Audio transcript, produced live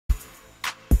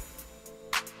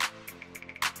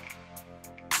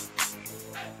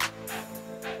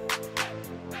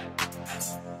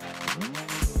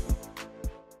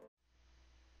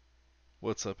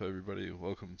What's up, everybody?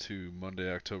 Welcome to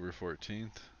Monday, October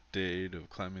 14th, day 8 of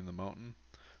climbing the mountain.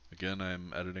 Again,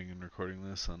 I'm editing and recording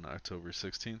this on October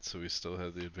 16th, so we still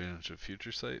have the advantage of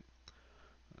future sight.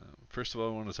 First of all,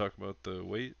 I want to talk about the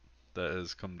weight. That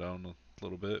has come down a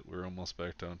little bit. We're almost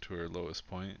back down to our lowest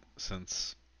point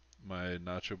since my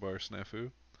nacho bar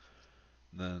snafu.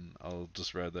 Then I'll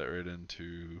just ride that right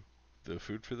into the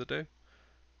food for the day.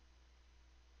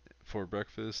 For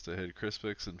breakfast, I had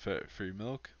Crispix and fat-free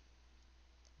milk.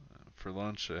 For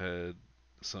lunch, I had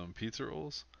some pizza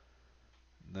rolls.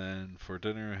 Then for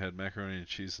dinner, I had macaroni and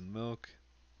cheese and milk.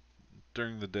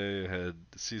 During the day, I had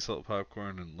sea salt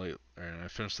popcorn and I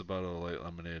finished the bottle of light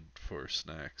lemonade for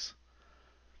snacks.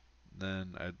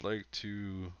 Then I'd like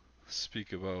to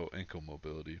speak about ankle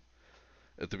mobility.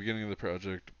 At the beginning of the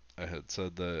project, I had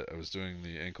said that I was doing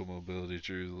the ankle mobility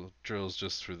drills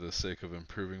just for the sake of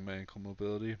improving my ankle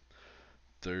mobility.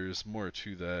 There's more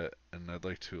to that, and I'd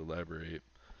like to elaborate.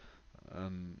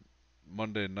 On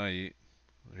Monday night,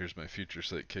 here's my future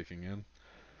sight kicking in.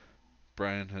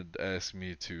 Brian had asked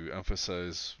me to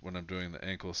emphasize when I'm doing the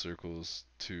ankle circles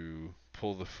to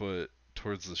pull the foot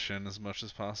towards the shin as much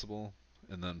as possible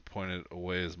and then point it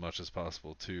away as much as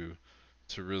possible too,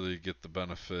 to really get the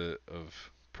benefit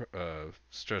of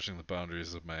stretching the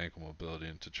boundaries of my ankle mobility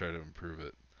and to try to improve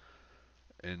it.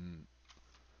 In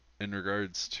in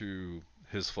regards to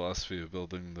his philosophy of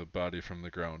building the body from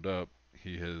the ground up,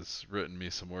 he has written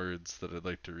me some words that I'd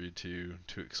like to read to you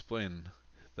to explain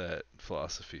that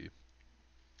philosophy.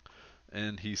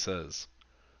 And he says,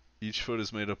 each foot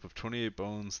is made up of 28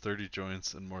 bones, 30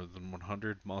 joints, and more than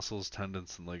 100 muscles,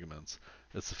 tendons, and ligaments.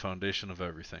 It's the foundation of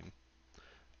everything.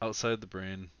 Outside the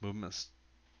brain, movement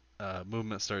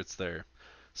starts there.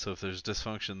 So if there's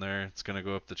dysfunction there, it's going to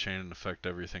go up the chain and affect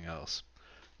everything else.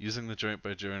 Using the joint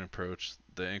by joint approach,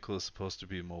 the ankle is supposed to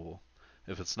be mobile.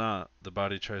 If it's not, the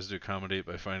body tries to accommodate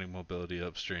by finding mobility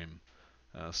upstream,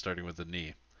 starting with the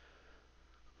knee.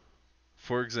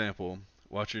 For example,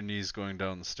 watch your knees going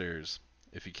down the stairs.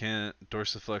 If you can't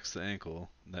dorsiflex the ankle,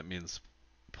 that means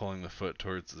pulling the foot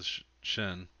towards the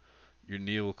shin, your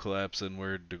knee will collapse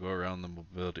inward to go around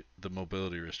the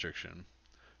mobility restriction,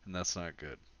 and that's not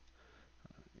good.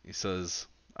 He says,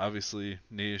 obviously,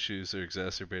 knee issues are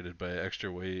exacerbated by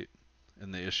extra weight,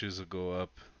 and the issues will go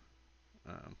up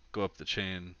the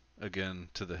chain again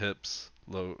to the hips,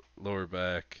 lower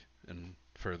back, and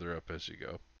further up as you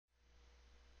go.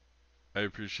 I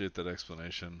appreciate that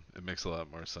explanation. It makes a lot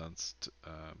more sense.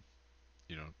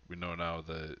 We know now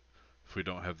that if we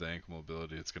don't have the ankle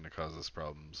mobility, it's going to cause us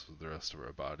problems with the rest of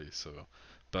our body. So,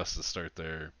 best to start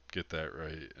there, get that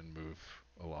right, and move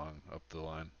along up the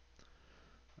line.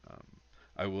 Um,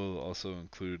 I will also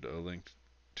include a link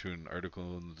to an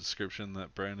article in the description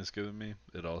that Brian has given me.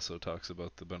 It also talks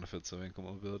about the benefits of ankle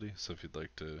mobility. So, if you'd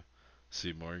like to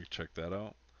see more, check that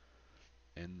out.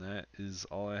 And that is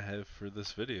all I have for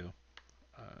this video.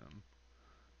 Um,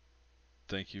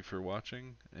 Thank you for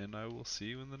watching, and I will see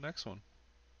you in the next one.